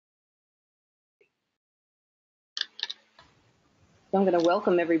So I'm going to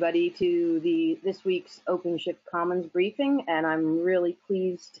welcome everybody to this week's OpenShift Commons briefing, and I'm really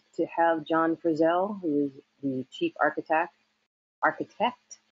pleased to have John Frizelle, who is the Chief Architect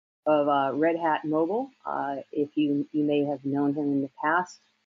of Red Hat Mobile. If you may have known him in the past,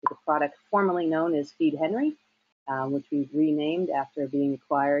 the product formerly known as FeedHenry, which we've renamed after being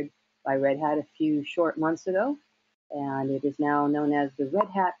acquired by Red Hat a few short months ago. And it is now known as the Red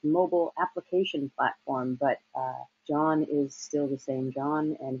Hat Mobile Application Platform, but John is still the same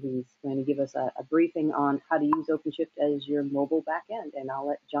John, and he's going to give us a briefing on how to use OpenShift as your mobile backend, and I'll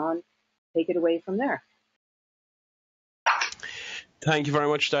let John take it away from there. Thank you very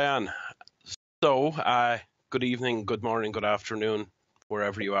much, Diane. So, good evening, good morning, good afternoon,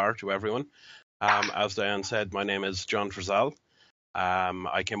 wherever you are, to everyone. As Diane said, my name is John Frizelle.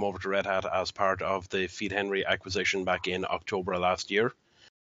 I came over to Red Hat as part of the FeedHenry acquisition back in October of last year,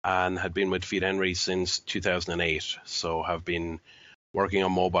 and had been with FeedHenry since 2008. So have been working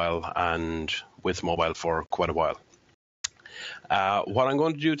on mobile and with mobile for quite a while. What I'm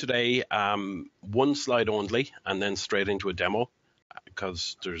going to do today, one slide only, and then straight into a demo,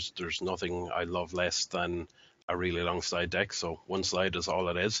 because there's nothing I love less than a really long slide deck. So one slide is all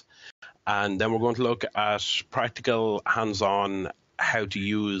it is. And then we're going to look at practical, hands-on, how to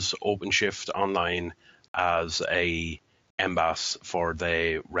use OpenShift online as a MBAS for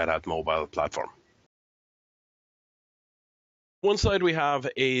the Red Hat mobile platform. One slide we have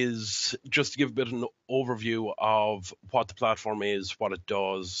is just to give a bit of an overview of what the platform is, what it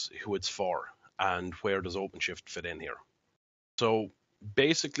does, who it's for, and where does OpenShift fit in here. So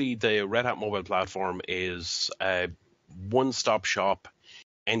basically, the Red Hat mobile platform is a one-stop shop,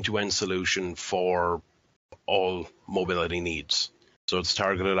 end-to-end solution for all mobility needs. So it's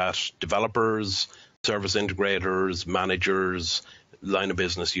targeted at developers, service integrators, managers, line of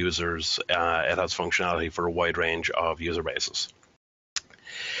business users. It has functionality for a wide range of user bases.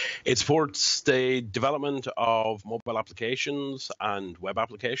 It supports the development of mobile applications and web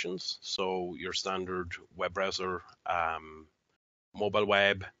applications. So your standard web browser, mobile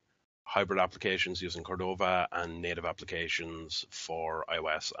web, hybrid applications using Cordova, and native applications for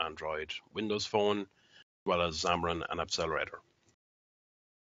iOS, Android, Windows Phone, as well as Xamarin and Accelerator.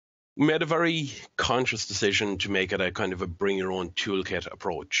 We made a very conscious decision to make it a kind of a bring your own toolkit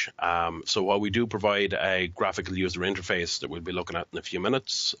approach. So while we do provide a graphical user interface that we'll be looking at in a few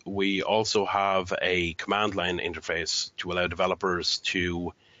minutes, we also have a command line interface to allow developers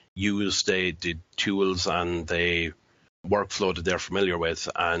to use the tools and the workflow that they're familiar with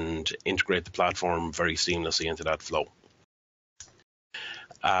and integrate the platform very seamlessly into that flow.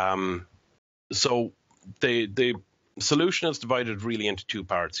 So the solution is divided really into two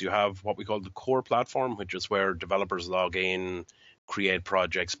parts. You have what we call the core platform, which is where developers log in, create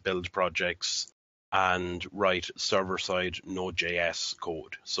projects, build projects, and write server-side Node.js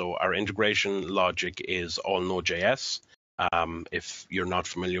code. So our integration logic is all Node.js. If you're not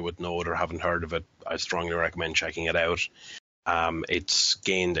familiar with Node or haven't heard of it, I strongly recommend checking it out. It's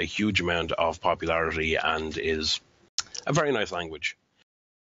gained a huge amount of popularity and is a very nice language.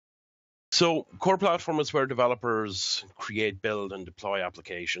 So core platform is where developers create, build, and deploy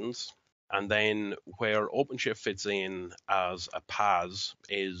applications. And then where OpenShift fits in as a PaaS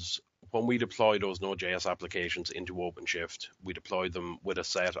is when we deploy those Node.js applications into OpenShift, we deploy them with a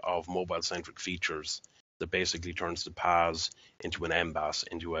set of mobile-centric features that basically turns the PaaS into an MBAS,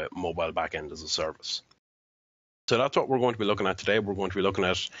 into a mobile backend as a service. So that's what we're going to be looking at today. We're going to be looking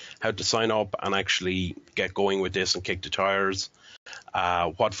at how to sign up and actually get going with this and kick the tires,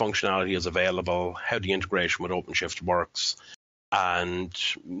 what functionality is available, how the integration with OpenShift works, and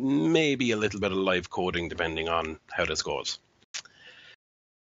maybe a little bit of live coding depending on how this goes.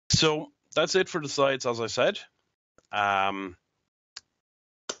 So that's it for the slides, as I said.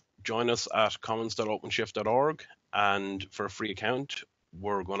 Join us at commons.openshift.org, and for a free account,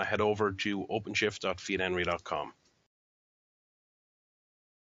 we're going to head over to openshift.feedhenry.com.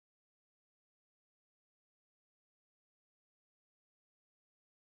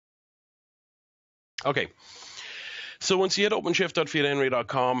 Okay, so once you hit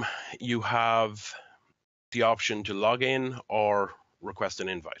openshift.feedhenry.com, you have the option to log in or request an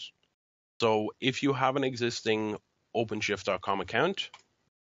invite. So if you have an existing openshift.com account,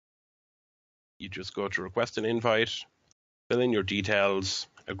 you just go to request an invite, fill in your details,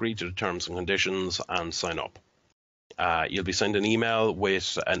 agree to the terms and conditions, and sign up. You'll be sent an email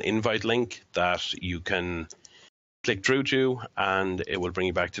with an invite link that you can click through to, and it will bring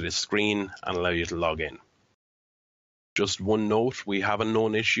you back to this screen and allow you to log in. Just one note, we have a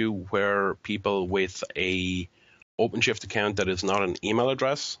known issue where people with a OpenShift account that is not an email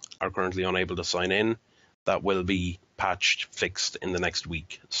address are currently unable to sign in. That will be patched, fixed in the next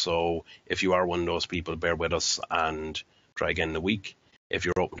week. So if you are one of those people, bear with us and try again in a week. If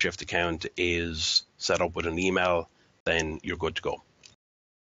your OpenShift account is set up with an email, then you're good to go.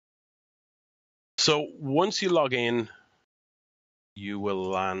 So once you log in, you will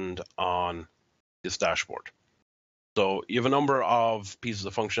land on this dashboard. So you have a number of pieces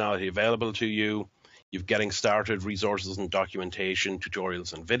of functionality available to you. You've getting started, resources and documentation,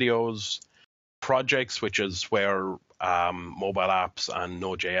 tutorials and videos, projects, which is where mobile apps and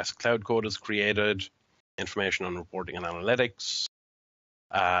Node.js cloud code is created, information on reporting and analytics,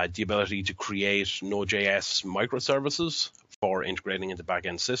 the ability to create Node.js microservices for integrating into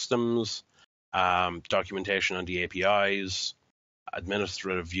backend systems, documentation on the APIs,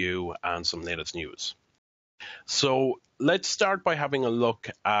 administrative view, and some latest news. So let's start by having a look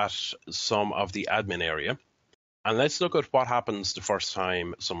at some of the admin area, and let's look at what happens the first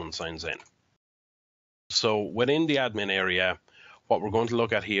time someone signs in. So within the admin area, what we're going to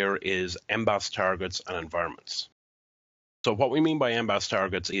look at here is MBAS targets and environments. So what we mean by MBAS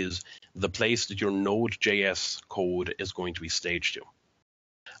targets is the place that your Node.js code is going to be staged to.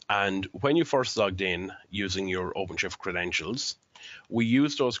 And when you first logged in using your OpenShift credentials, we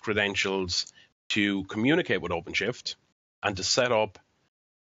use those credentials to communicate with OpenShift and to set up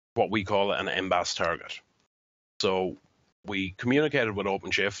what we call an MBAS target. So we communicated with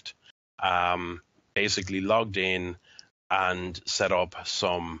OpenShift, basically logged in and set up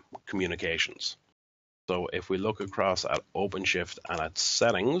some communications. So if we look across at OpenShift and at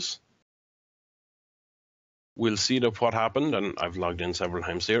settings, we'll see that what happened, and I've logged in several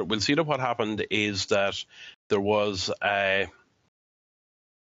times here, we'll see that what happened is that there was a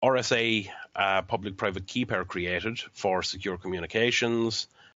RSA public-private key pair created for secure communications,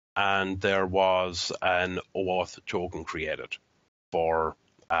 and there was an OAuth token created for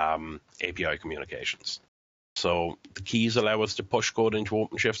API communications. So the keys allow us to push code into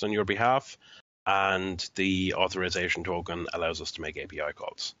OpenShift on your behalf, and the authorization token allows us to make API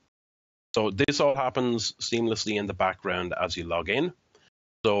calls. So this all happens seamlessly in the background as you log in.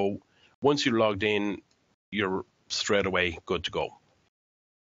 So once you're logged in, you're straight away good to go.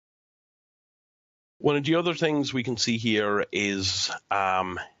 One of the other things we can see here is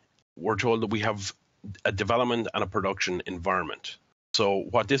we're told that we have a development and a production environment. So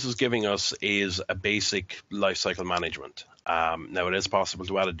what this is giving us is a basic lifecycle management. Now it is possible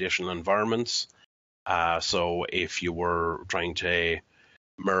to add additional environments. So if you were trying to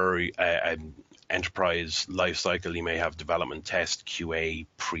mirror an enterprise lifecycle, you may have development, test, QA,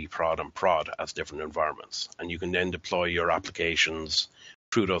 pre-prod, and prod as different environments. And you can then deploy your applications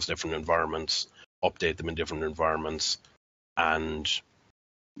through those different environments, update them in different environments, and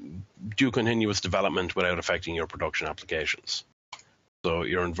do continuous development without affecting your production applications. So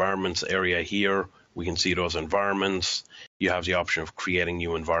your environments area here, we can see those environments. You have the option of creating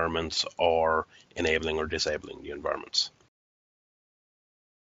new environments or enabling or disabling the environments.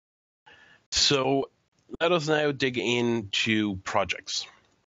 So let us now dig into projects.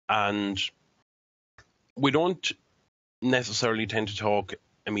 And we don't necessarily tend to talk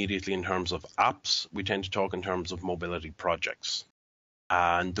immediately in terms of apps. We tend to talk in terms of mobility projects.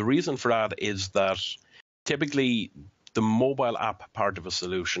 And the reason for that is that typically the mobile app part of a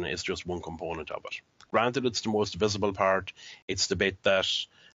solution is just one component of it. Granted, it's the most visible part. It's the bit that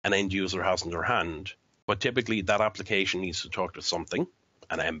an end user has in their hand. But typically that application needs to talk to something,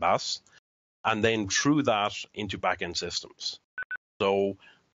 an MBAS, and then through that into backend systems. So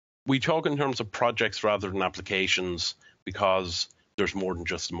we talk in terms of projects rather than applications because there's more than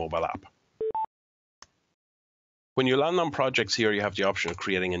just a mobile app. When you land on projects here, you have the option of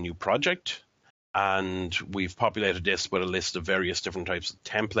creating a new project, and we've populated this with a list of various different types of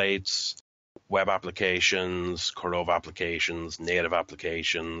templates, web applications, Cordova applications, native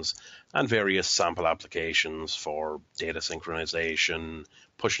applications, and various sample applications for data synchronization,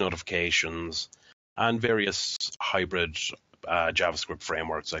 push notifications, and various hybrid JavaScript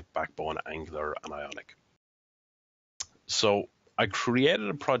frameworks like Backbone, Angular, and Ionic. So I created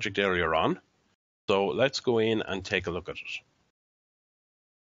a project earlier on. So let's go in and take a look at it.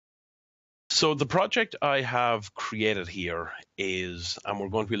 So the project I have created here is, and we're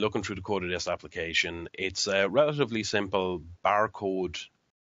going to be looking through the code of this application, it's a relatively simple barcode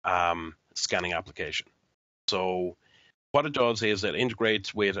scanning application. So what it does is it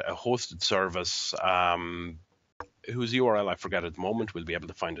integrates with a hosted service whose URL I forget at the moment. We'll be able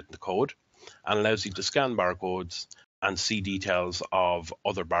to find it in the code, and allows you to scan barcodes and see details of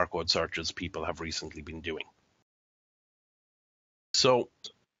other barcode searches people have recently been doing. So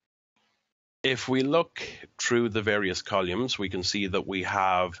if we look through the various columns, we can see that we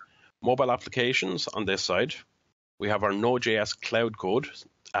have mobile applications on this side. we have our Node.js cloud code.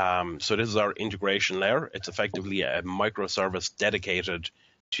 So this is our integration layer. It's effectively a microservice dedicated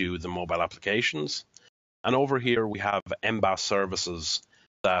to the mobile applications. And over here, we have MBAS services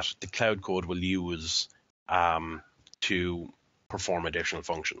that the cloud code will use to perform additional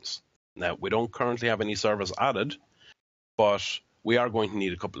functions. Now, we don't currently have any service added, but we are going to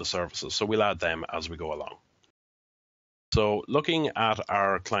need a couple of services, so we'll add them as we go along. So looking at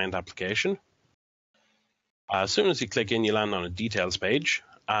our client application, as soon as you click in, you land on a details page,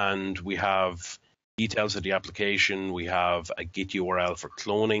 and we have details of the application. We have a Git URL for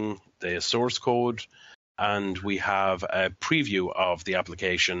cloning the source code, and we have a preview of the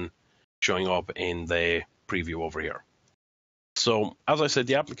application showing up in the preview over here. So as I said,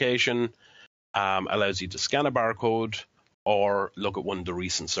 the application allows you to scan a barcode or look at one of the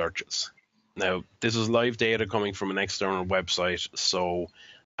recent searches. Now, this is live data coming from an external website, so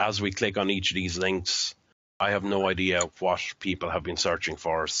as we click on each of these links, I have no idea what people have been searching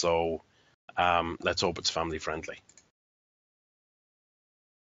for, so let's hope it's family friendly.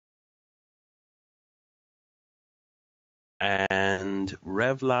 And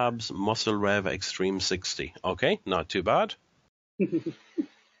RevLabs Muscle Rev Extreme 60. Okay, not too bad.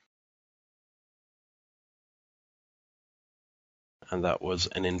 And that was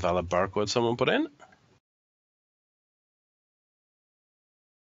an invalid barcode someone put in.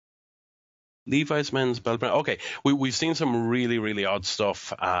 Levi's men's belt brand. Okay, we've seen some really, really odd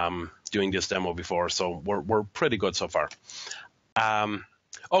stuff doing this demo before, so we're pretty good so far.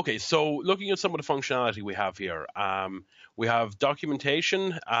 Okay, so looking at some of the functionality we have here, we have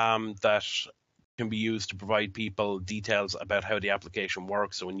documentation that can be used to provide people details about how the application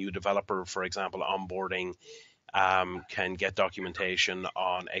works. So a new developer, for example, onboarding, can get documentation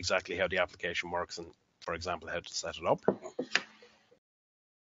on exactly how the application works and, for example, how to set it up.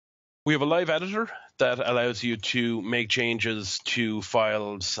 We have a live editor that allows you to make changes to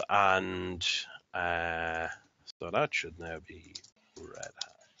files, and so that should now be Red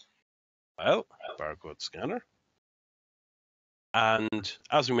Hat. Well, barcode scanner. And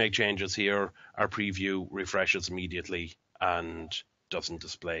as we make changes here, our preview refreshes immediately and doesn't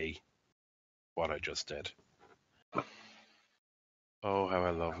display what I just did. Oh, how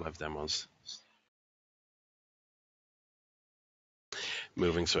I love live demos.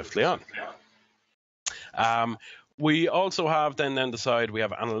 Moving swiftly on. We also have then down the side, we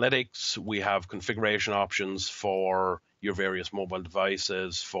have analytics, we have configuration options for your various mobile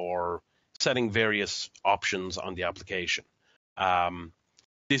devices, for setting various options on the application.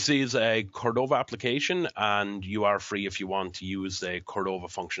 This is a Cordova application, and you are free if you want to use the Cordova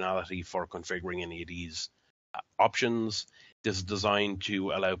functionality for configuring any of these options. This is designed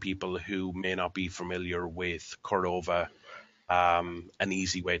to allow people who may not be familiar with Cordova an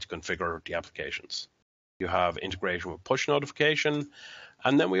easy way to configure the applications. You have integration with push notification,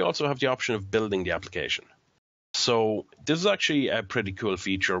 and then we also have the option of building the application. So this is actually a pretty cool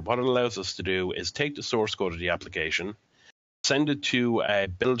feature. What it allows us to do is take the source code of the application, send it to a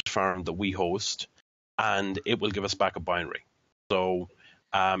build farm that we host, and it will give us back a binary. So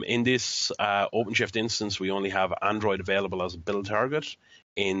in this OpenShift instance, we only have Android available as a build target.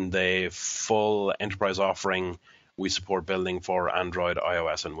 In the full enterprise offering, we support building for Android,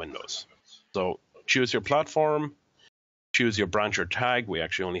 iOS, and Windows. So choose your platform, choose your branch or tag. We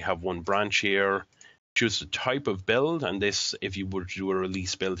actually only have one branch here. Choose the type of build, and this, if you were to do a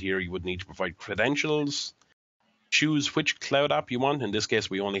release build here, you would need to provide credentials. Choose which cloud app you want. In this case,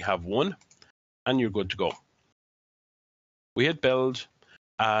 we only have one, and you're good to go. We hit build,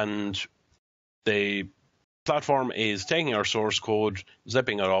 and the platform is taking our source code,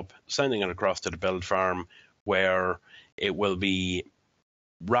 zipping it up, sending it across to the build farm, where it will be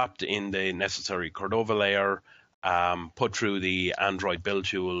wrapped in the necessary Cordova layer, put through the Android build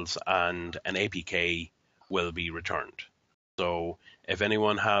tools, and an APK will be returned. So if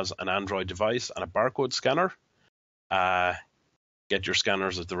anyone has an Android device and a barcode scanner, get your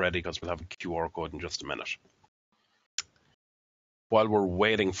scanners at the ready, because we'll have a QR code in just a minute. While we're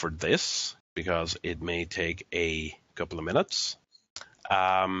waiting for this, because it may take a couple of minutes,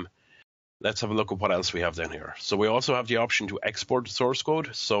 let's have a look at what else we have down here. So we also have the option to export the source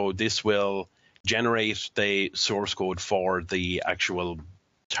code. So this will generate the source code for the actual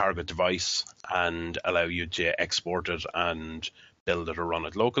target device and allow you to export it and build it or run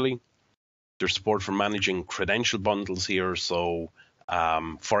it locally. There's support for managing credential bundles here. So,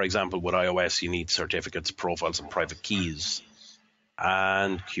 for example, with iOS, you need certificates, profiles, and private keys,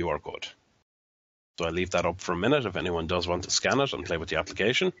 and QR code. So I'll leave that up for a minute if anyone does want to scan it and play with the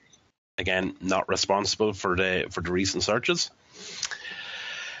application. Again, not responsible for the recent searches.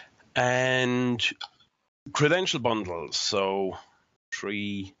 And Credential bundles. So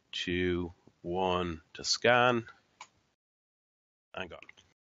 3, 2, 1 to scan and go.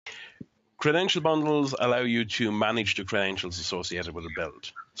 Credential bundles allow you to manage the credentials associated with a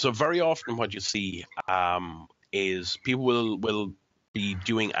build. So very often what you see is people will be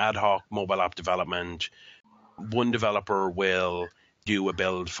doing ad hoc mobile app development. One developer will do a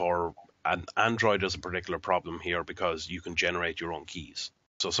build for an Android. Has a particular problem here because you can generate your own keys.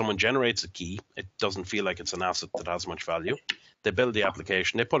 So someone generates a key. It doesn't feel like it's an asset that has much value. They build the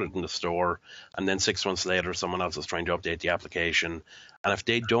application, they put it in the store, and then 6 months later, someone else is trying to update the application. And if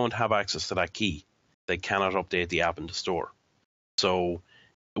they don't have access to that key, they cannot update the app in the store. So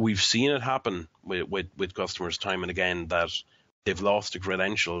we've seen it happen with customers time and again that they've lost the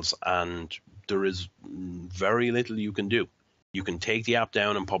credentials and there is very little you can do. You can take the app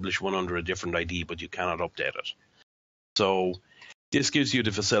down and publish one under a different ID, but you cannot update it. So this gives you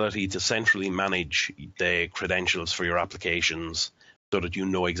the facility to centrally manage the credentials for your applications so that you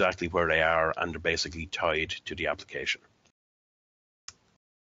know exactly where they are and they're basically tied to the application.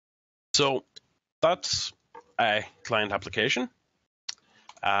 So that's a client application.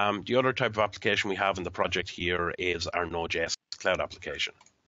 The other type of application we have in the project here is our Node.js cloud application.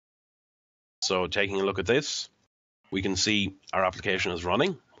 So taking a look at this, we can see our application is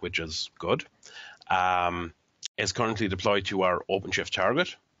running, which is good. It's currently deployed to our OpenShift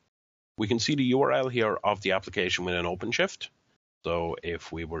target. We can see the URL here of the application within OpenShift. So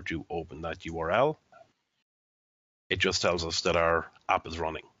if we were to open that URL, it just tells us that our app is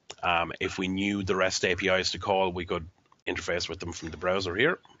running. If we knew the REST APIs to call, we could interface with them from the browser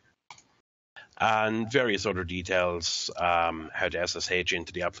here. And various other details, how to SSH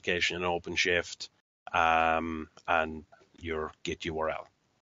into the application in OpenShift, and your Git URL.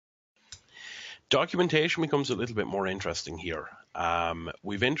 Documentation becomes a little bit more interesting here.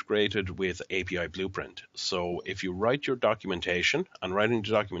 We've integrated with API Blueprint. So if you write your documentation, and writing the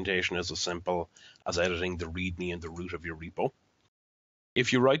documentation is as simple as editing the README and the root of your repo.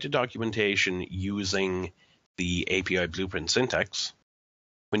 If you write the documentation using the API Blueprint syntax,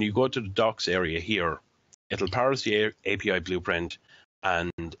 when you go to the docs area here, it'll parse the API Blueprint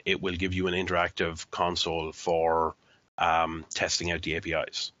and it will give you an interactive console for testing out the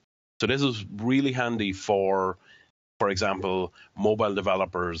APIs. So this is really handy for example, mobile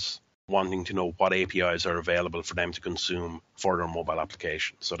developers wanting to know what APIs are available for them to consume for their mobile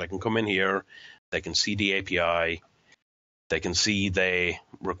application. So they can come in here, they can see the API, they can see the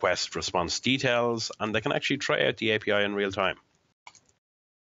request response details, and they can actually try out the API in real time.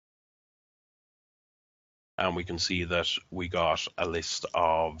 And we can see that we got a list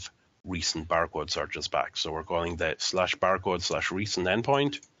of recent barcode searches back. So we're calling the /barcode/recent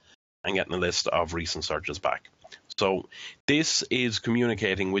endpoint and getting a list of recent searches back. So this is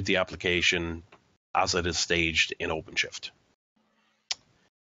communicating with the application as it is staged in OpenShift.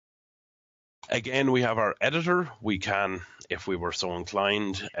 Again, we have our editor. We can, if we were so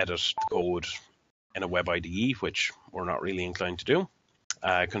inclined, edit the code in a web IDE, which we're not really inclined to do.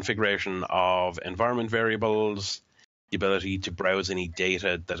 Configuration of environment variables, the ability to browse any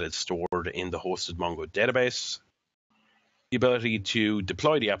data that is stored in the hosted Mongo database, the ability to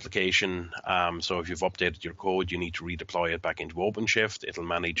deploy the application. So if you've updated your code, you need to redeploy it back into OpenShift. It'll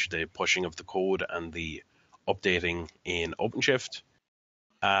manage the pushing of the code and the updating in OpenShift.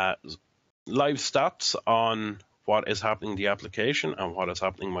 Live stats on what is happening in the application and what is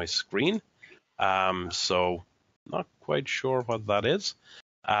happening on my screen. So not quite sure what that is.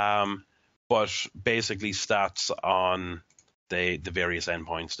 But basically stats on the various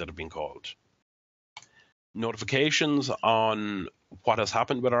endpoints that have been called. Notifications on what has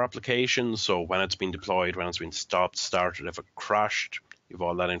happened with our application. So when it's been deployed, when it's been stopped, started, if it crashed, you have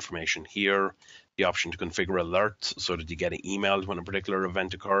all that information here. The option to configure alerts so that you get emailed when a particular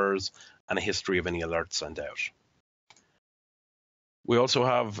event occurs, and a history of any alerts sent out. We also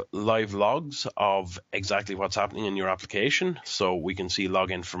have live logs of exactly what's happening in your application. So we can see log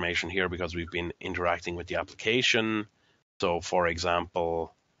information here because we've been interacting with the application. So for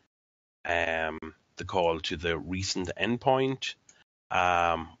example, the call to the recent endpoint.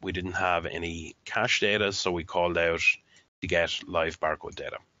 We didn't have any cache data, so we called out to get live barcode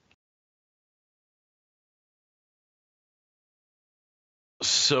data.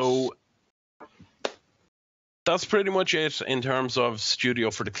 So that's pretty much it in terms of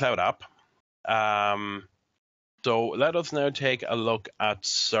Studio for the cloud app. So let us now take a look at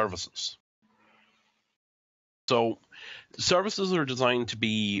services. So services are designed to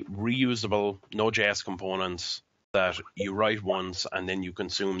be reusable Node.js components that you write once and then you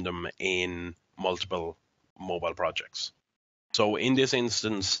consume them in multiple mobile projects. So in this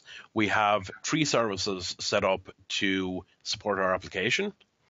instance, we have 3 services set up to support our application.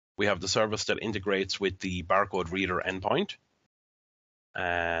 We have the service that integrates with the barcode reader endpoint.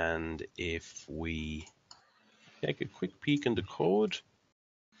 And if we take a quick peek in the code,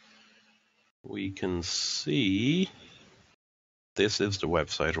 we can see this is the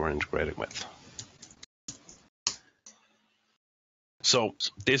website we're integrating with. So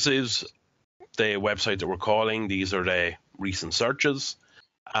this is the website that we're calling. These are the recent searches.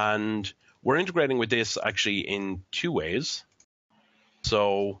 And we're integrating with this actually in 2 ways.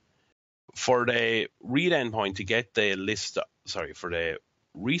 So for the read endpoint to get the list, for the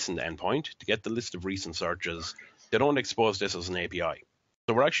recent endpoint to get the list of recent searches, they don't expose this as an API.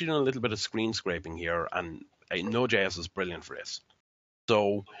 So we're actually doing a little bit of screen scraping here, and Node.js is brilliant for this.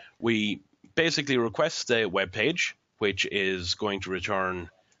 So we basically request the web page, which is going to return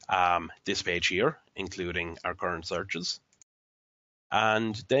this page here, including our current searches.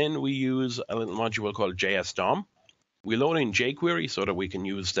 And then we use a little module called JS-DOM. We load in jQuery so that we can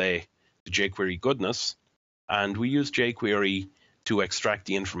use the jQuery goodness. And we use jQuery to extract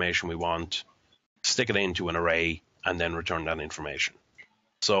the information we want, stick it into an array, and then return that information.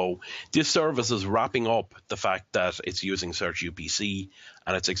 So this service is wrapping up the fact that it's using Search UPC,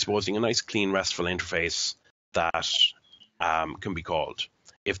 and it's exposing a nice clean RESTful interface that can be called.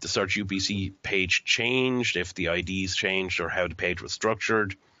 If the Search UPC page changed, if the IDs changed, or how the page was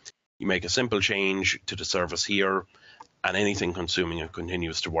structured, you make a simple change to the service here, and anything consuming it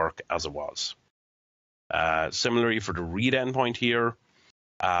continues to work as it was. Similarly, for the read endpoint here,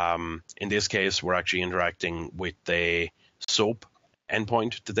 in this case, we're actually interacting with the SOAP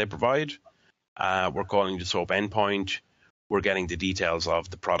endpoint that they provide. We're calling the SOAP endpoint. We're getting the details of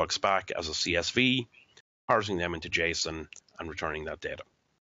the products back as a CSV, parsing them into JSON, and returning that data.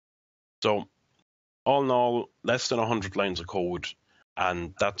 So all in all, less than 100 lines of code,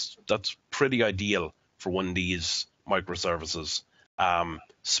 and that's pretty ideal for one of these microservices.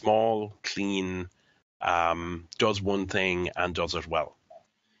 Small, clean, does one thing and does it well.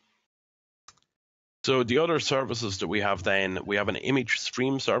 So the other services that we have then, we have an image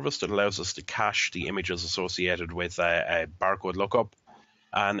stream service that allows us to cache the images associated with a barcode lookup,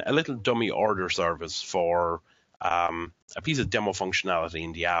 and a little dummy order service for a piece of demo functionality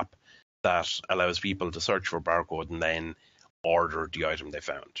in the app that allows people to search for barcode and then order the item they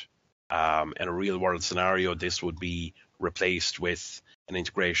found. In a real world scenario, this would be replaced with an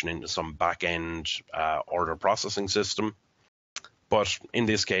integration into some backend order processing system. But in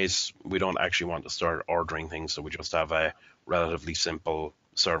this case, we don't actually want to start ordering things, so we just have a relatively simple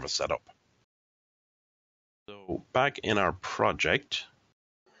service set up. So back in our project,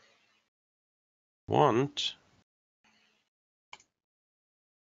 want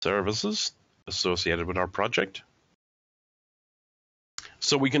services associated with our project.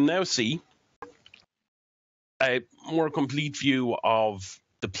 So we can now see a more complete view of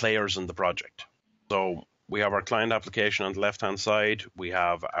the players in the project. So we have our client application on the left-hand side, we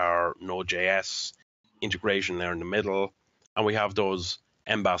have our Node.js integration there in the middle, and we have those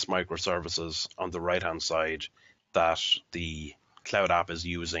MBAS microservices on the right-hand side that the cloud app is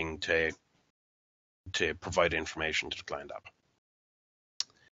using to provide information to the client app.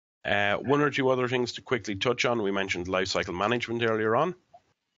 One or two other things to quickly touch on. We mentioned lifecycle management earlier on.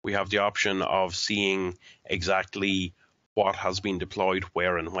 We have the option of seeing exactly what has been deployed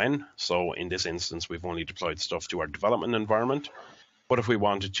where and when. So in this instance, we've only deployed stuff to our development environment. But if we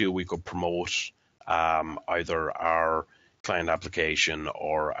wanted to, we could promote either our client application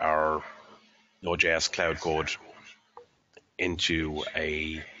or our Node.js cloud code into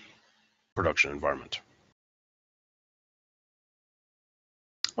a production environment.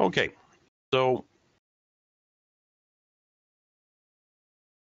 Okay, so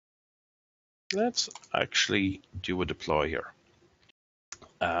let's actually do a deploy here.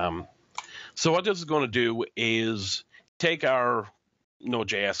 So what this is going to do is take our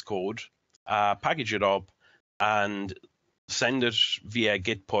Node.js code, package it up, and send it via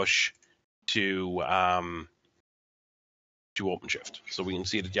git push to OpenShift. So we can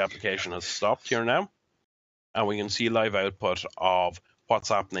see that the application has stopped here now, and we can see live output of what's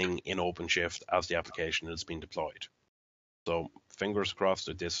happening in OpenShift as the application is being deployed. So fingers crossed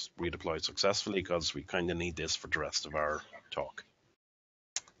that this redeployed successfully, because we kind of need this for the rest of our talk.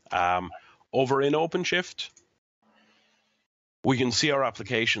 Over in OpenShift, we can see our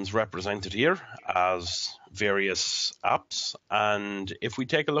applications represented here as various apps. And if we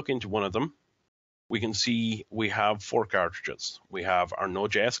take a look into one of them, we can see we have 4 cartridges. We have our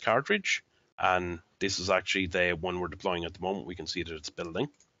Node.js cartridge, and this is actually the one we're deploying at the moment. We can see that it's building.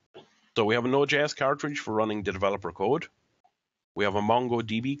 So we have a Node.js cartridge for running the developer code. We have a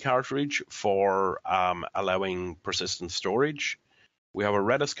MongoDB cartridge for allowing persistent storage. We have a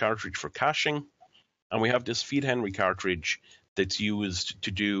Redis cartridge for caching. And we have this feed Henry cartridge that's used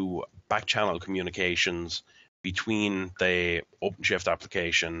to do back-channel communications between the OpenShift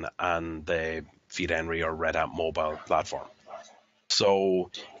application and the feed Henry or Red Hat mobile platform. So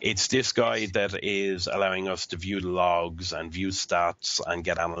it's this guy that is allowing us to view the logs and view stats and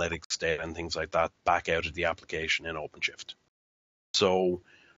get analytics data and things like that back out of the application in OpenShift. So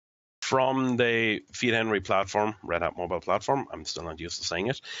from the feed Henry platform, Red Hat mobile platform, I'm still not used to saying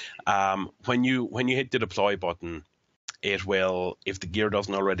it. When you hit the deploy button, it will, if the gear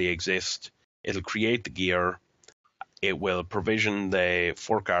doesn't already exist, it'll create the gear. It will provision the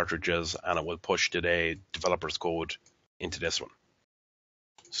 4 cartridges, and it will push the developer's code into this one.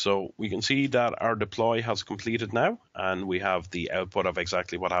 So we can see that our deploy has completed now, and we have the output of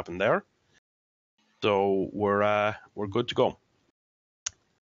exactly what happened there. So we're good to go.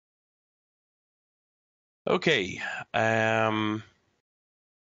 Okay,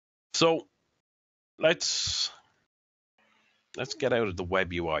 so let's get out of the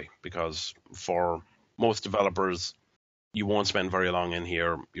web UI, because for most developers, you won't spend very long in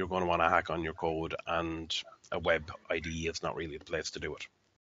here. You're going to want to hack on your code, and a web IDE is not really the place to do it.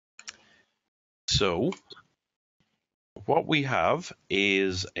 So what we have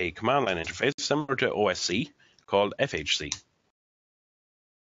is a command line interface similar to OSC called FHC.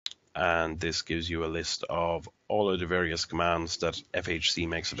 And this gives you a list of all of the various commands that FHC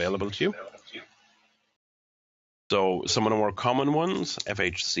makes available to you. So some of the more common ones,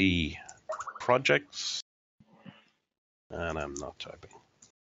 FHC projects, and I'm not typing.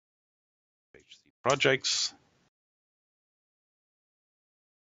 FHC projects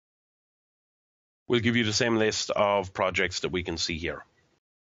will give you the same list of projects that we can see here.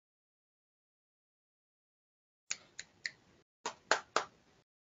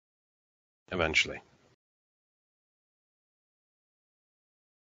 Eventually.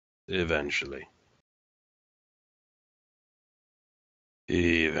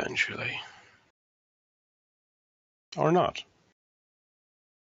 Or not.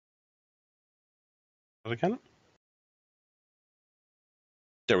 Again?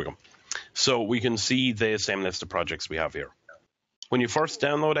 There we go. So we can see the same list of projects we have here. When you first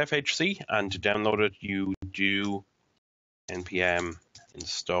download FHC, and to download it, you do npm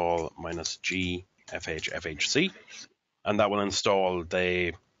install -g FHC, and that will install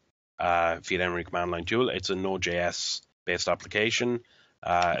the feed Henry command line tool. It's a Node.js based application,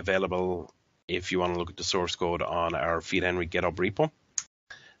 available if you want to look at the source code on our feed Henry GitHub repo.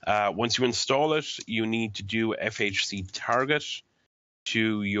 Once you install it, you need to do FHC target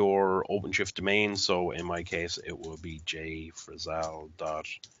to your OpenShift domain. So in my case, it will be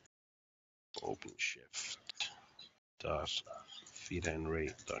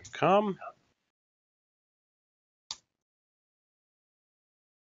jfrizelle.openshift.feedhenry.com.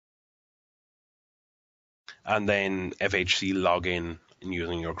 And then FHC login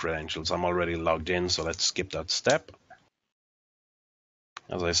using your credentials. I'm already logged in, so let's skip that step.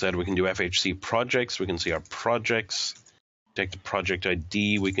 As I said, we can do FHC projects. We can see our projects. Take the project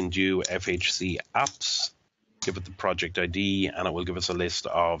ID. We can do FHC apps. Give it the project ID, and it will give us a list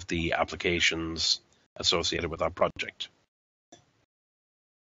of the applications associated with that project.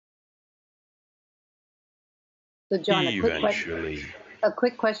 So John, a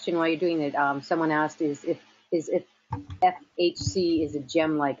quick question while you're doing it. Someone asked if FHC is a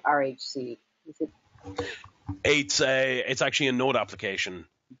gem like RHC. Is it? It's actually a Node application.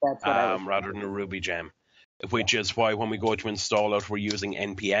 That's what rather than a Ruby gem, which is why when we go to install it, we're using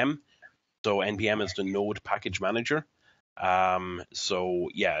npm. So npm is the Node package manager. So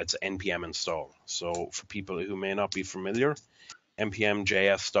yeah, it's npm install. So for people who may not be familiar,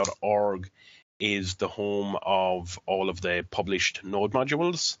 npmjs.org is the home of all of the published Node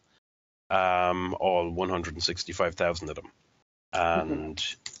modules, all 165,000 of them. And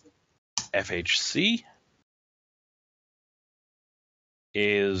FHC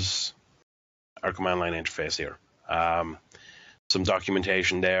is our command line interface here. Some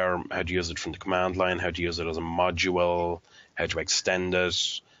documentation there, how to use it from the command line, how to use it as a module, how to extend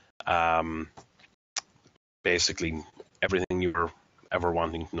it. Basically, everything you were ever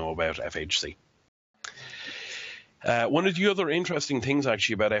wanting to know about FHC. One of the other interesting things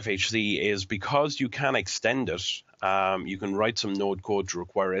actually about FHC is because you can extend it, you can write some Node code to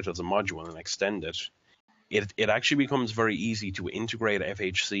require it as a module and extend it. It actually becomes very easy to integrate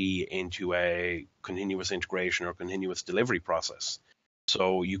FHC into a continuous integration or continuous delivery process.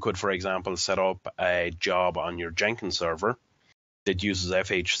 So you could, for example, set up a job on your Jenkins server that uses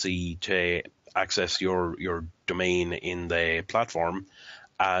FHC to access your domain in the platform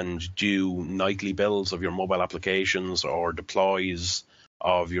and do nightly builds of your mobile applications or deploys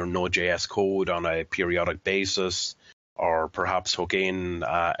of your Node.js code on a periodic basis, or perhaps hook in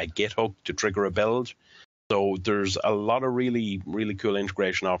a Git hook to trigger a build. So there's a lot of really, really cool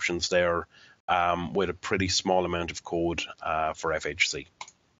integration options there with a pretty small amount of code for FHC.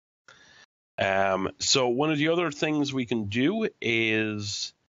 So one of the other things we can do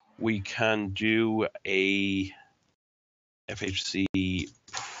is we can do a FHC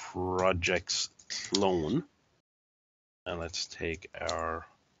projects clone. And let's take our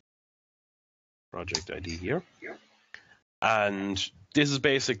project ID here. And this is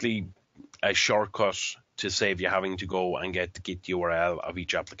basically a shortcut to save you having to go and get the Git URL of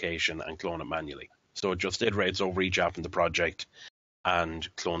each application and clone it manually. So it just iterates over each app in the project and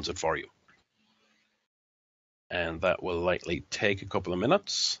clones it for you. And that will likely take a couple of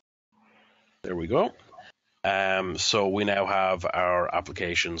minutes. There we go. So we now have our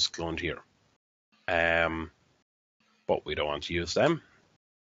applications cloned here. But we don't want to use them.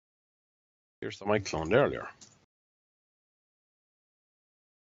 Here's some I cloned earlier.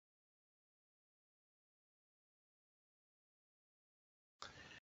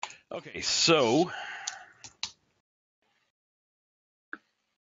 Okay, so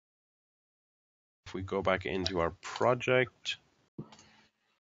if we go back into our project,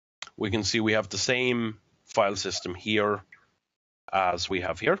 we can see we have the same file system here as we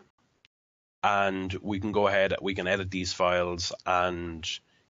have here. And we can go ahead, we can edit these files and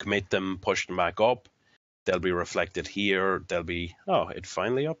commit them, push them back up. They'll be reflected here. They'll be, oh, it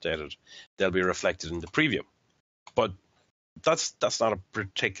finally updated. They'll be reflected in the preview. But that's not a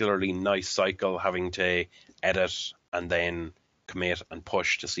particularly nice cycle, having to edit and then commit and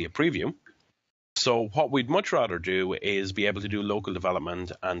push to see a preview. So what we'd much rather do is be able to do local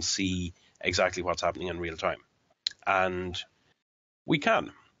development and see exactly what's happening in real time. And we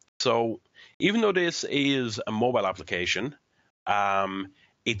can. So even though this is a mobile application,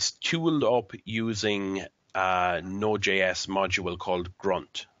 it's tooled up using a Node.js module called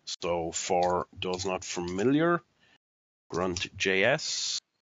Grunt. So for those not familiar, Grunt.js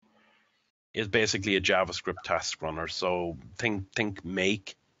is basically a JavaScript task runner. So think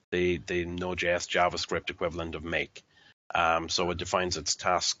Make, the Node.js JavaScript equivalent of Make. So it defines its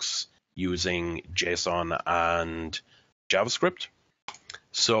tasks using JSON and JavaScript.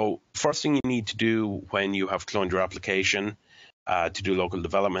 So first thing you need to do when you have cloned your application to do local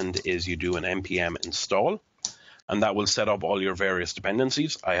development is you do an npm install, and that will set up all your various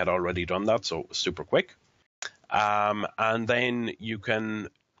dependencies. I had already done that, so it was super quick. And then you can,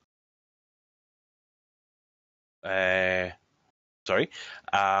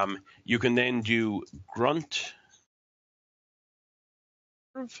 you can then do grunt.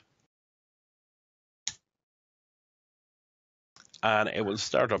 And it will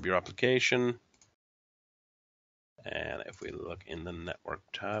start up your application. And if we look in the network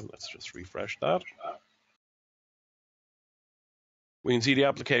tab, let's just refresh that. We can see the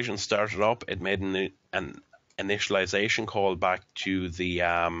application started up. It made an initialization call back to the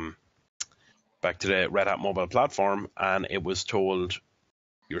Red Hat mobile platform, and it was told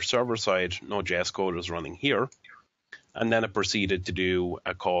your server-side Node.js code is running here. And then it proceeded to do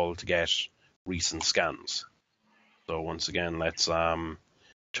a call to get recent scans. So once again, let's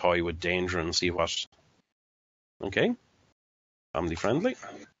toy with danger and see what. Okay, family friendly.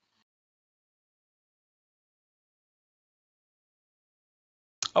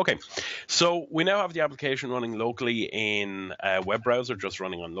 Okay, so we now have the application running locally in a web browser, just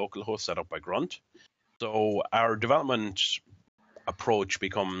running on localhost set up by Grunt. So our development approach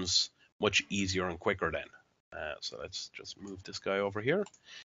becomes much easier and quicker then. So let's just move this guy over here.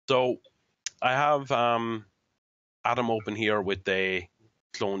 So I have Atom open here with the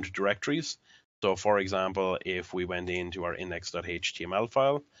cloned directories. So for example, if we went into our index.html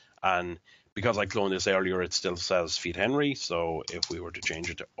file, and because I cloned this earlier, it still says feed Henry. So if we were to change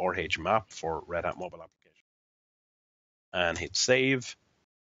it to rhmap for Red Hat mobile application and hit save,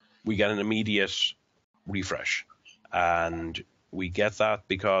 we get an immediate refresh. And we get that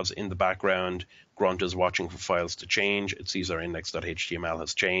because in the background, Grunt is watching for files to change. It sees our index.html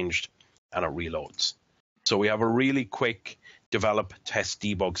has changed and it reloads. So we have a really quick develop, test,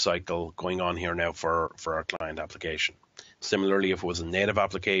 debug cycle going on here now for our client application. Similarly, if it was a native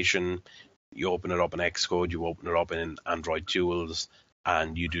application, you open it up in Xcode, you open it up in Android tools,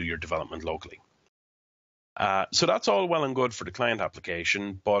 and you do your development locally. So that's all well and good for the client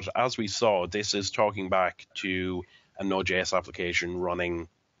application, but as we saw, this is talking back to a Node.js application running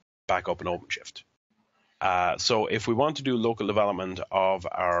back up in OpenShift. So if we want to do local development of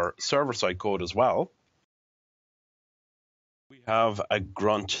our server-side code as well, we have a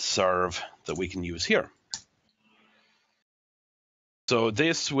grunt serve that we can use here. So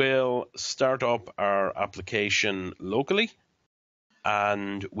this will start up our application locally,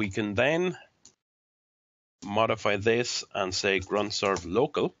 and we can then modify this and say grunt serve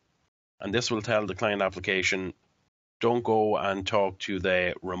local, and this will tell the client application, don't go and talk to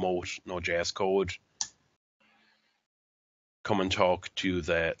the remote Node.js code, come and talk to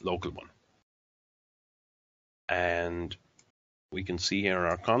the local one. And we can see here in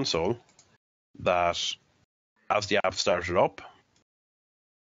our console that as the app started up,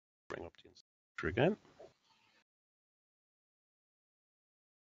 bring up the instructor again.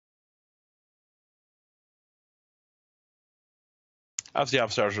 As the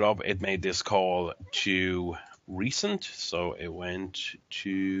app started up, it made this call to recent. So it went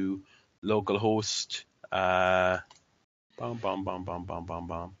to localhost, localhost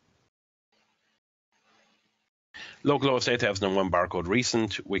 8001 barcode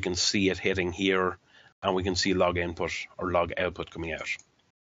recent. We can see it hitting here, and we can see log input or log output coming out.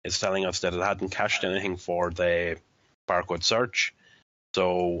 It's telling us that it hadn't cached anything for the barcode search,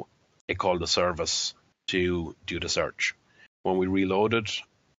 so it called the service to do the search. When we reloaded,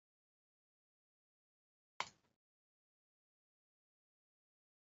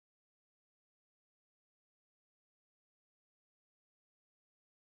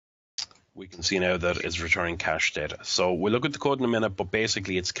 we can see now that it's returning cache data. So we'll look at the code in a minute, but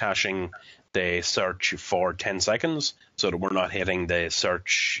basically it's caching the search for 10 seconds so that we're not hitting the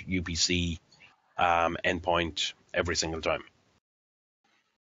search UPC endpoint every single time.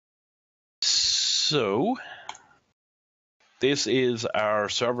 So this is our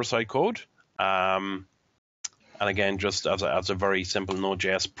server-side code. And again, just as a very simple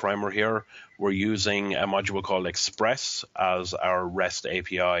Node.js primer here, we're using a module called Express as our REST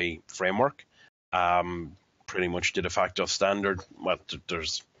API framework. Pretty much the de facto standard. Well,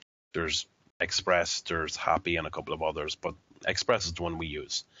 there's Express, there's Happy, and a couple of others, but Express is the one we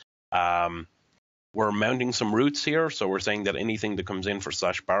use. We're mounting some routes here, so we're saying that anything that comes in for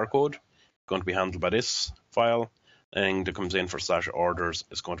 /barcode is going to be handled by this file. Anything that comes in for /orders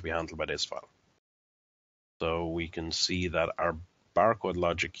is going to be handled by this file. So we can see that our barcode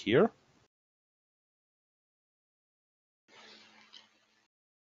logic here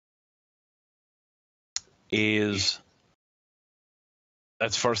is,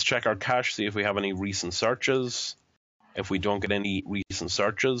 let's first check our cache, see if we have any recent searches. If we don't get any recent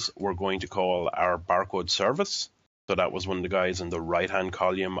searches, we're going to call our barcode service. So that was one of the guys in the right-hand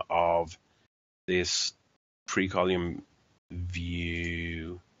column of this three-column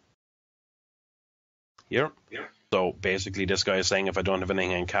view here. Yeah. So basically this guy is saying if I don't have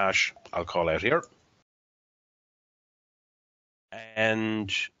anything in cache, I'll call out here.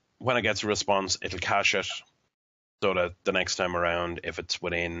 And when it gets a response, it'll cache it so that the next time around, if it's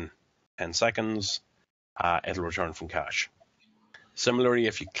within 10 seconds, it'll return from cache. Similarly,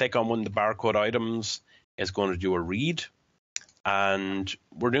 if you click on one of the barcode items, it's going to do a read. And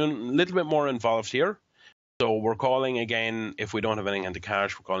we're doing a little bit more involved here. So we're calling, again, if we don't have anything in the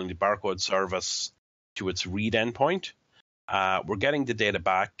cache, we're calling the barcode service to its read endpoint. We're getting the data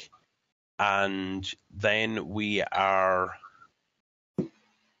back, and then we're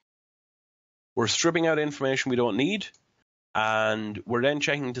stripping out information we don't need, and we're then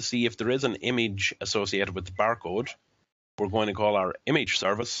checking to see if there is an image associated with the barcode. We're going to call our image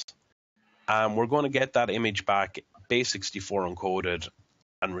service, and we're going to get that image back base64 encoded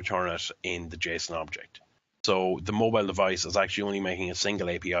and return it in the JSON object. So the mobile device is actually only making a single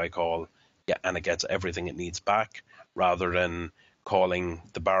API call, and it gets everything it needs back, rather than calling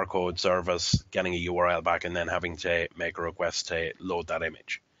the barcode service, getting a URL back, and then having to make a request to load that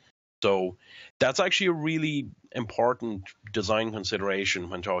image. So that's actually a really important design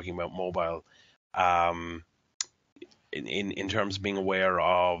consideration when talking about mobile, in terms of being aware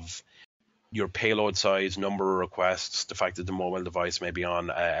of your payload size, number of requests, the fact that the mobile device may be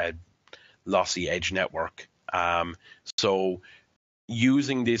on a lossy edge network. So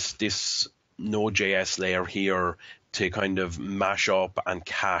using this Node.js layer here to kind of mash up and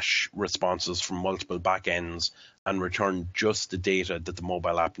cache responses from multiple backends and return just the data that the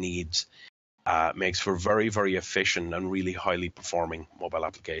mobile app needs makes for very, very efficient and really highly performing mobile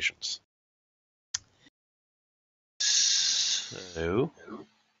applications. So,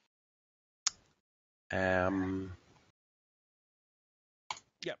 yeah,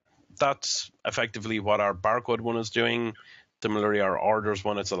 that's effectively what our barcode one is doing. Similarly, our orders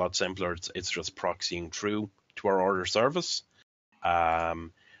one, it's a lot simpler. It's just proxying through to our order service.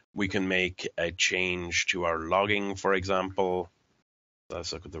 We can make a change to our logging, for example.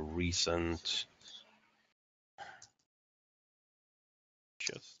 Let's look at the recent.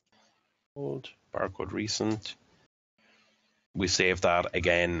 Just hold barcode recent. We save that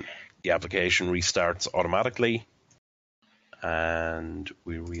again. The application restarts automatically, and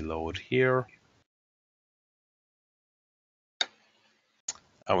we reload here.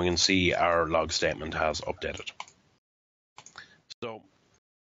 And we can see our log statement has updated. So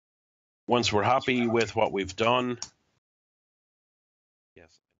once we're happy with what we've done, yes,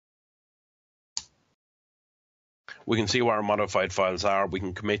 we can see where our modified files are. We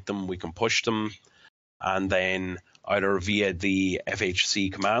can commit them, we can push them, and then either via the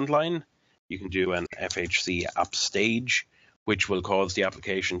FHC command line, you can do an FHC app stage, which will cause the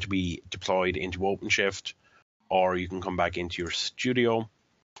application to be deployed into OpenShift, or you can come back into your studio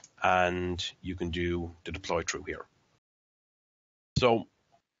and you can do the deploy through here. So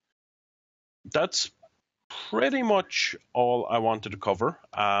that's pretty much all I wanted to cover.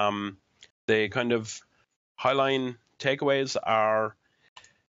 The kind of highline takeaways are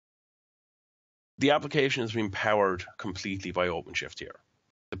the application has been powered completely by OpenShift here.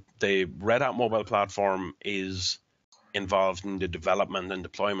 The Red Hat mobile platform is involved in the development and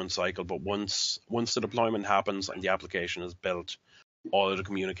deployment cycle, but once the deployment happens and the application is built, all of the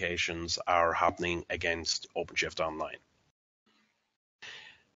communications are happening against OpenShift Online.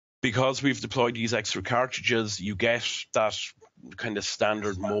 Because we've deployed these extra cartridges, you get that kind of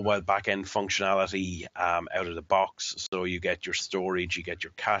standard mobile backend functionality out of the box. So you get your storage, you get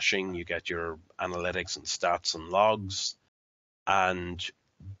your caching, you get your analytics and stats and logs, and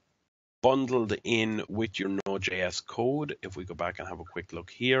bundled in with your Node.js code. If we go back and have a quick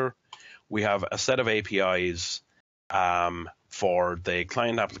look here, we have a set of APIs for the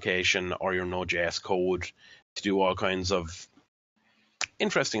client application or your Node.js code to do all kinds of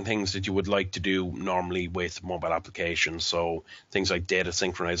interesting things that you would like to do normally with mobile applications. So things like data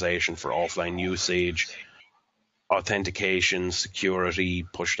synchronization for offline usage, authentication, security,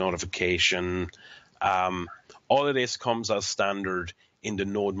 push notification. All of this comes as standard in the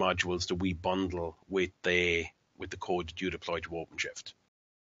Node modules that we bundle with the code that you deploy to OpenShift.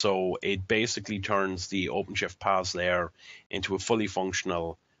 So it basically turns the OpenShift PaaS layer into a fully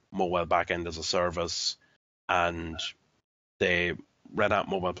functional mobile backend as a service, and the Red Hat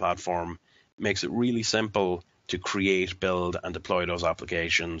mobile platform makes it really simple to create, build, and deploy those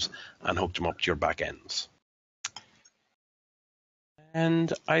applications and hook them up to your backends.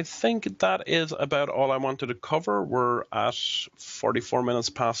 And I think that is about all I wanted to cover. We're at 44 minutes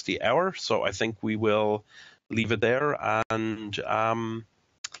past the hour, so I think we will leave it there and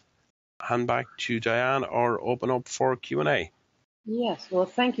hand back to Diane or open up for Q&A. Yes, well,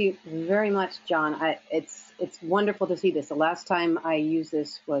 thank you very much, John. It's wonderful to see this. The last time I used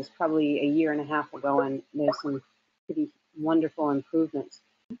this was probably a year and a half ago, and there's some pretty wonderful improvements.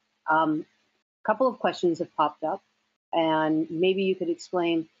 A couple of questions have popped up, and maybe you could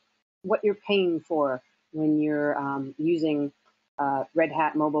explain what you're paying for when you're using Red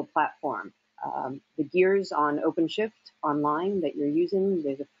Hat mobile platform. The gears on OpenShift Online that you're using,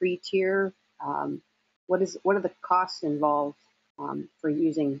 there's a free tier. What are the costs involved for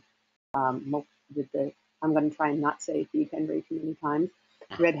using I'm going to try and not say feed Henry too many times,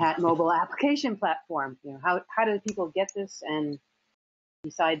 Red Hat mobile application platform? You know, how do people get this, and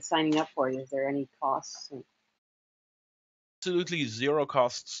besides signing up for you, is there any costs? Absolutely zero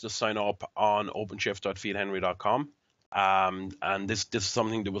costs to sign up on openshift.feedhenry.com. And this is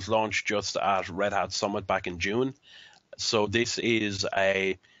something that was launched just at Red Hat Summit back in June. So this is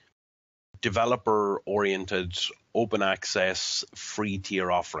a developer-oriented, open access, free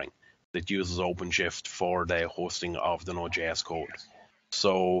tier offering that uses OpenShift for the hosting of the Node.js code.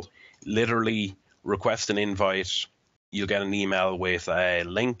 So literally request an invite, you'll get an email with a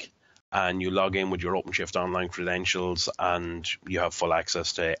link, and you log in with your OpenShift Online credentials, and you have full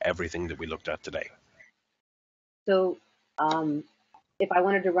access to everything that we looked at today. So if I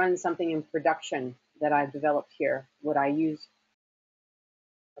wanted to run something in production that I've developed here, would I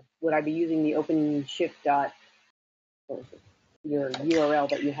be using the OpenShift your URL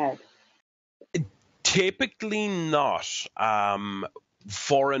that you had? Typically not,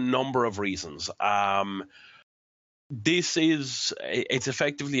 for a number of reasons. It's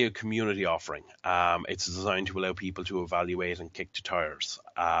effectively a community offering. It's designed to allow people to evaluate and kick the tires.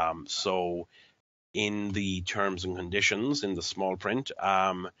 So in the terms and conditions, in the small print,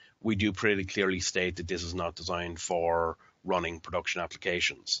 we do pretty clearly state that this is not designed for running production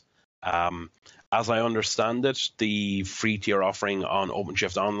applications. As I understand it, the free tier offering on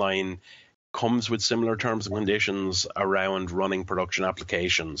OpenShift Online comes with similar terms and conditions around running production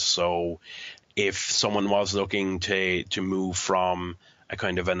applications. So if someone was looking to move from a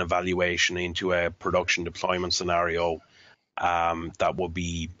kind of an evaluation into a production deployment scenario, that would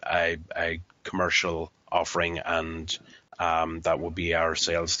be a commercial offering, and that would be our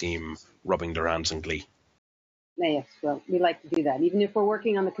sales team rubbing their hands in glee. Yes, well, we like to do that. Even if we're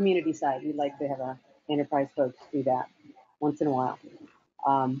working on the community side, we'd like to have our enterprise folks do that once in a while.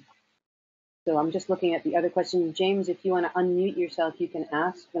 So I'm just looking at the other question. James, if you want to unmute yourself, you can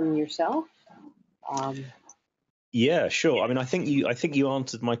ask them yourself. Yeah, sure. I mean, I think you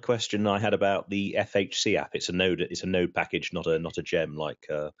answered my question I had about the FHC app. It's a node package, not a gem like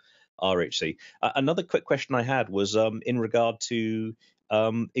RHC. Another quick question I had was in regard to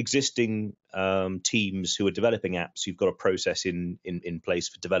existing teams who are developing apps who've got a process in place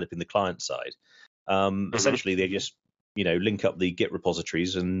for developing the client side. Essentially, they just link up the Git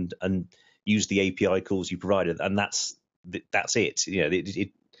repositories and use the API calls you provided, and that's it.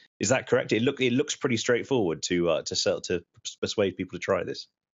 Is that correct? It looks pretty straightforward to persuade people to try this.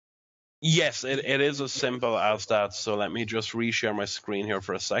 Yes, it is as simple as that. So let me just reshare my screen here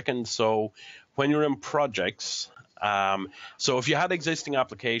for a second. So when you're in projects, so if you had existing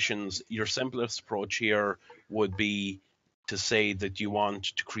applications, your simplest approach here would be to say that you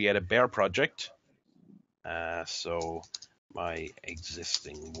want to create a bare project. So my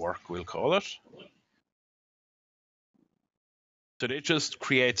existing work, we'll call it. So it just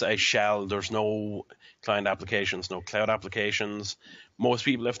creates a shell. There's no client applications, no cloud applications. Most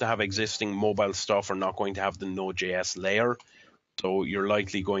people, if they have existing mobile stuff, are not going to have the Node.js layer. So you're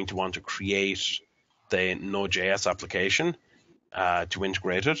likely going to want to create the Node.js application to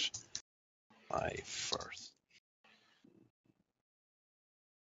integrate it.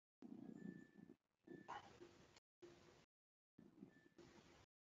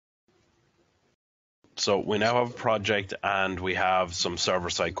 So we now have a project and we have some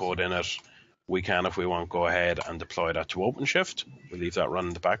server-side code in it. We can, if we want, go ahead and deploy that to OpenShift. We'll leave that running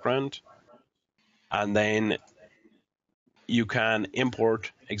in the background. And then you can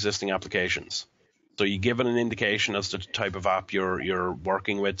import existing applications. So you give it an indication as to the type of app you're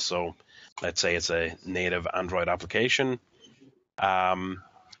working with. So let's say it's a native Android application.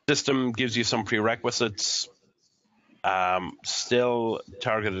 System gives you some prerequisites. Still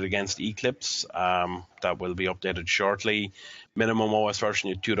targeted against Eclipse. That will be updated shortly. Minimum OS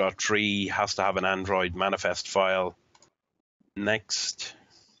version 2.3 has to have an Android manifest file. Next.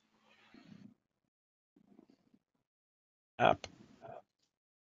 App.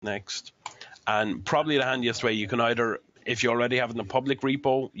 Next. And probably the handiest way, you can either, if you already have it in the public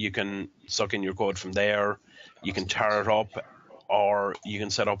repo, you can suck in your code from there. You can tar it up, or you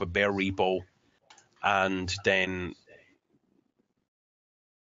can set up a bare repo and then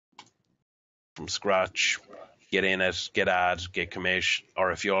from scratch, get in it, get add, get commit,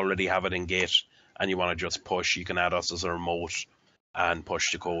 or if you already have it in Git and you want to just push, you can add us as a remote and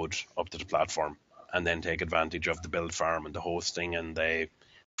push the code up to the platform and then take advantage of the build farm and the hosting and the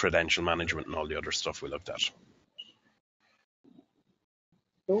credential management and all the other stuff we looked at.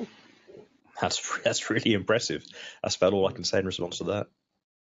 Cool. That's really impressive. That's about all I can say in response to that.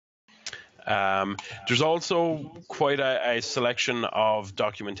 There's also quite a selection of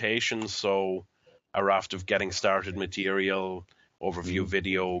documentation, so a raft of getting started material, overview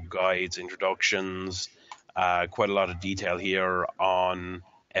video, guides, introductions, quite a lot of detail here on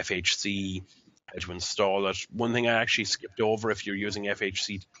FHC, how to install it. One thing I actually skipped over, if you're using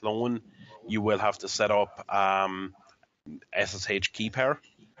FHC to clone, you will have to set up SSH key pair.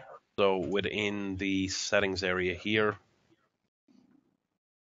 So within the settings area here,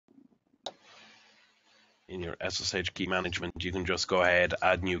 in your SSH key management, you can just go ahead,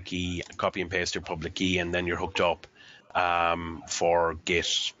 add new key, copy and paste your public key, and then you're hooked up for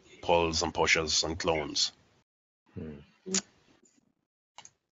Git pulls and pushes and clones.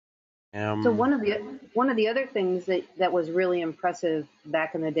 So one of the other things that was really impressive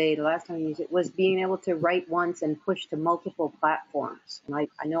back in the day, the last time I used it, was being able to write once and push to multiple platforms. And I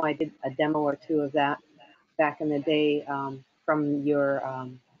know I did a demo or two of that back in the day from your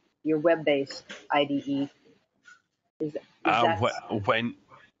web-based IDE.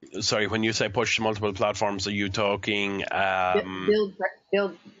 When you say push to multiple platforms, are you talking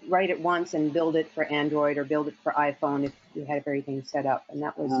build write it once and build it for Android or build it for iPhone if you have everything set up? And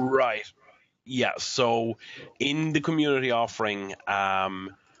that was right. Yeah. So in the community offering,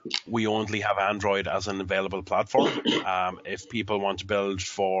 we only have Android as an available platform. If people want to build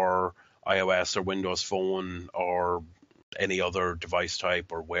for iOS or Windows Phone or any other device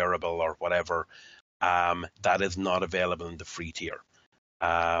type or wearable or whatever, that is not available in the free tier.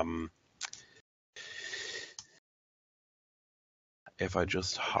 if I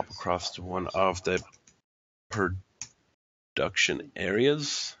just hop across to one of the production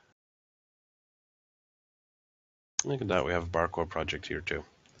areas. Look at that, we have a barcode project here too.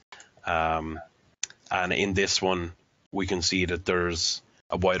 And in this one, we can see that there's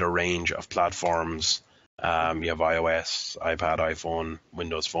a wider range of platforms. You have iOS, iPad, iPhone,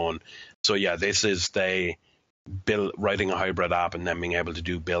 Windows Phone. So yeah, this is writing a hybrid app and then being able to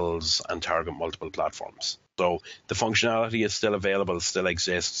do builds and target multiple platforms. So the functionality is still available, still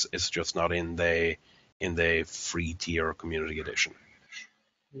exists. It's just not in the free tier community edition.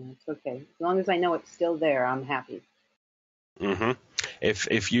 No, it's okay. As long as I know it's still there, I'm happy. Mm-hmm.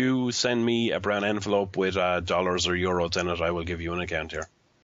 If you send me a brown envelope with dollars or euros in it, I will give you an account here.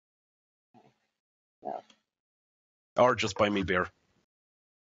 Well, or just buy me beer.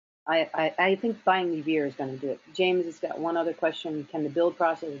 I think buying me beer is going to do it. James has got one other question. Can the build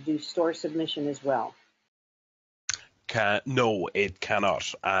process do store submission as well? No, it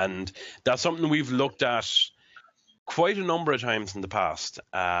cannot. And that's something we've looked at quite a number of times in the past,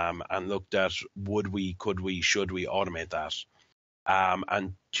 and looked at would we, could we, should we automate that.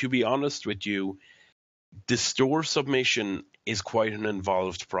 And to be honest with you, the store submission is quite an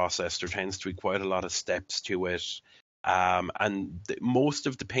involved process. There tends to be quite a lot of steps to it. And most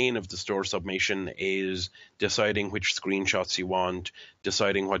of the pain of the store submission is deciding which screenshots you want,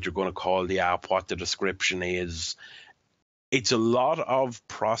 deciding what you're going to call the app, what the description is. It's a lot of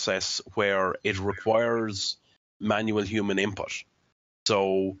process where it requires manual human input.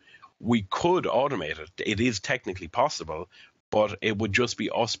 So we could automate it. It is technically possible, but it would just be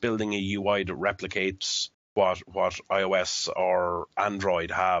us building a UI that replicates what iOS or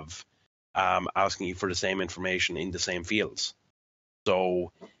Android have, asking you for the same information in the same fields.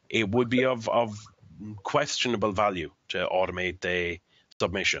 So it would be of questionable value to automate the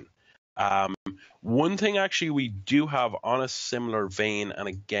submission. One thing actually we do have on a similar vein, and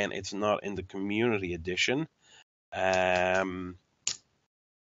again, it's not in the community edition. Let me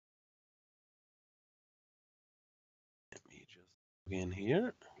just log in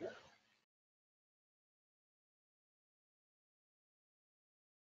here.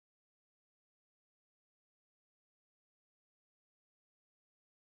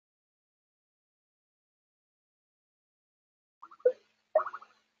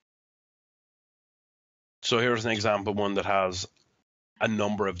 So here's an example, one that has a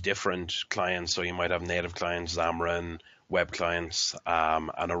number of different clients. So you might have native clients, Xamarin, web clients,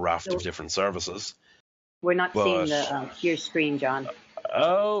 and a raft of different services. We're not seeing your screen, John.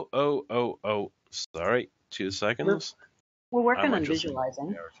 Oh. Sorry, 2 seconds. We're working on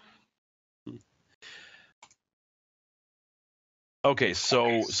visualizing. Okay,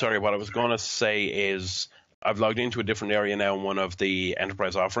 so sorry, what I was going to say is I've logged into a different area now in one of the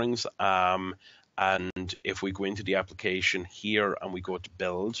enterprise offerings. And if we go into the application here and we go to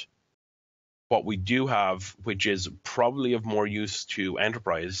build, what we do have, which is probably of more use to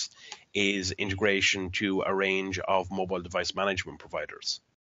enterprise, is integration to a range of mobile device management providers.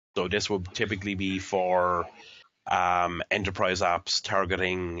 So this would typically be for enterprise apps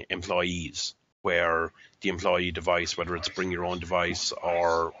targeting employees, where the employee device, whether it's bring your own device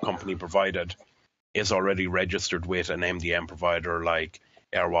or company provided, is already registered with an MDM provider like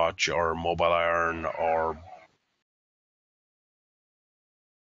AirWatch or Mobile Iron, or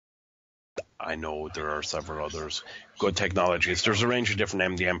I know there are several others, good technologies. There's a range of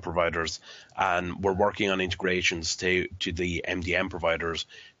different MDM providers, and we're working on integrations to the MDM providers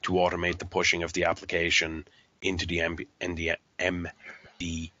to automate the pushing of the application into the MDM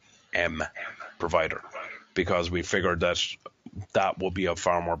provider, because we figured that will be of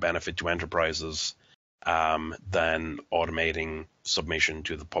far more benefit to enterprises than automating submission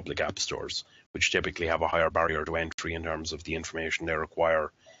to the public app stores, which typically have a higher barrier to entry in terms of the information they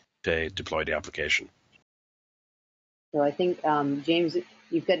require to deploy the application. So I think, James,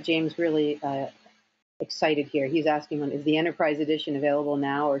 you've got James really excited here. He's asking, is the Enterprise Edition available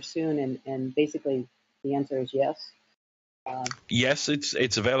now or soon? And basically, the answer is yes. Yes,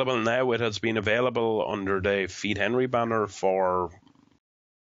 it's available now. It has been available under the Feed Henry banner for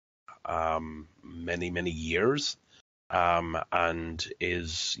many years, and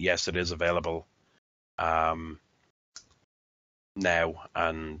it is available now,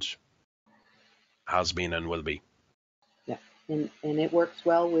 and has been and will be. Yeah, and it works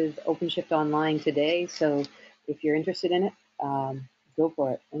well with OpenShift Online today. So if you're interested in it, go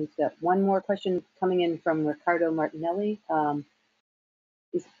for it. And one more question coming in from Ricardo Martinelli.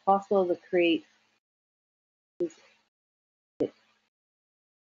 Is it possible to create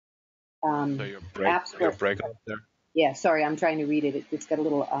So you're breaking up there? Yeah, sorry, I'm trying to read it. It's got a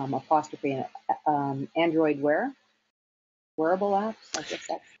little apostrophe in it. Android where? wearable apps? I guess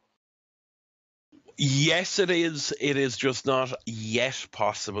that's... Yes, it is. It is just not yet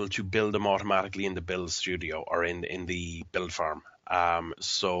possible to build them automatically in the build studio or in the build farm.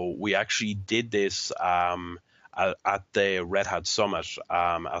 So we actually did this at the Red Hat Summit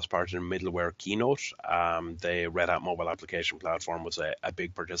as part of the middleware keynote. The Red Hat mobile application platform was a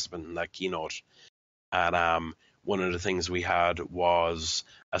big participant in that keynote. And one of the things we had was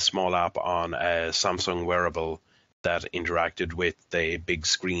a small app on a Samsung wearable that interacted with the big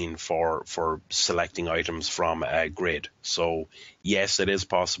screen for selecting items from a grid. So yes, it is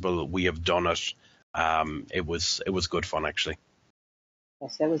possible. We have done it. It was good fun, actually.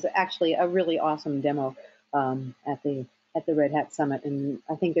 Yes, that was actually a really awesome demo at the Red Hat Summit, and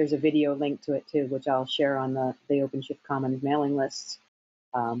I think there's a video link to it too, which I'll share on the OpenShift Commons mailing lists.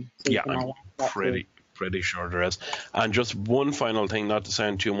 So yeah, I'm pretty sure there is. And just one final thing, not to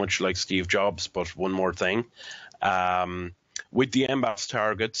sound too much like Steve Jobs, but one more thing. With the MBAS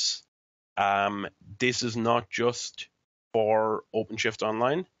targets, this is not just for OpenShift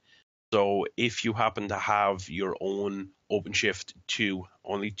Online. So if you happen to have your own OpenShift 2,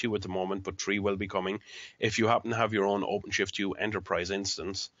 only 2 at the moment, but 3 will be coming. If you happen to have your own OpenShift 2 enterprise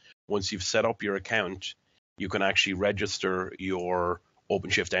instance, once you've set up your account, you can actually register your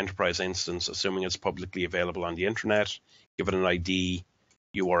OpenShift enterprise instance, assuming it's publicly available on the internet, give it an ID,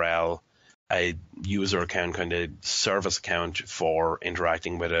 URL, a user account, kind of service account for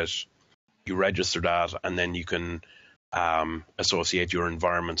interacting with it. You register that, and then you can associate your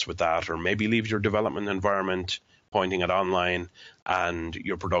environments with that, or maybe leave your development environment pointing at online and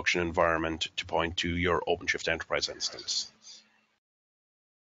your production environment to point to your OpenShift enterprise instance.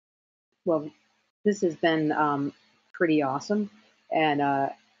 Well, this has been pretty awesome, and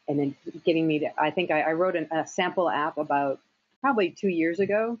then getting me to, I think I wrote a sample app about probably 2 years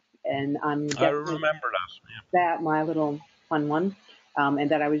ago, and I remember that my little fun one, and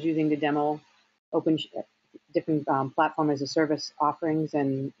that I was using to demo different platform as a service offerings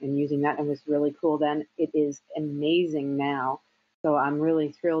and using that, and it was really cool then. It is amazing now, so I'm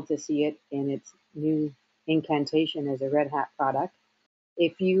really thrilled to see it in its new incantation as a Red Hat product.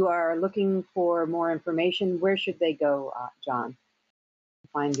 If you are looking for more information, where should they go, John, to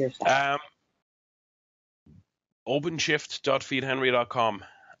find your site? OpenShift.feedhenry.com,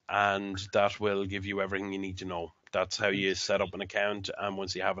 and that will give you everything you need to know. That's how you set up an account, and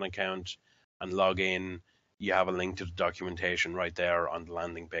once you have an account and log in, you have a link to the documentation right there on the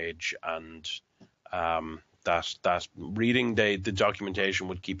landing page, and that reading the documentation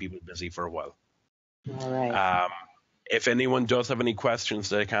would keep people busy for a while. All right. If anyone does have any questions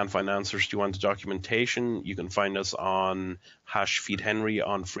they can't find answers to on the documentation, you can find us on #feedhenry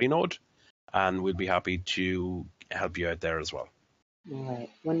on Freenode, and we'll be happy to help you out there as well. All right.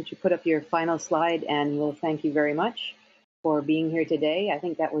 Why don't you put up your final slide, and we'll thank you very much for being here today. I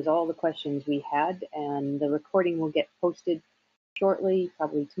think that was all the questions we had, and the recording will get posted shortly,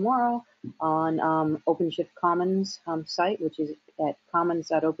 probably tomorrow, on OpenShift Commons site, which is at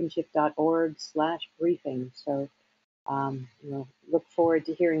commons.openshift.org/briefing. So look forward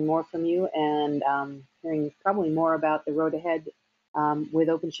to hearing more from you and hearing probably more about the road ahead with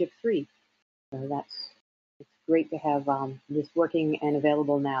OpenShift 3. So it's great to have this working and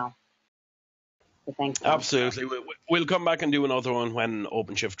available now. So thanks. John. Absolutely. We'll come back and do another one when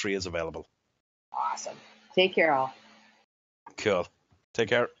OpenShift 3 is available. Awesome. Take care, all. Cool. Take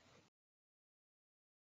care.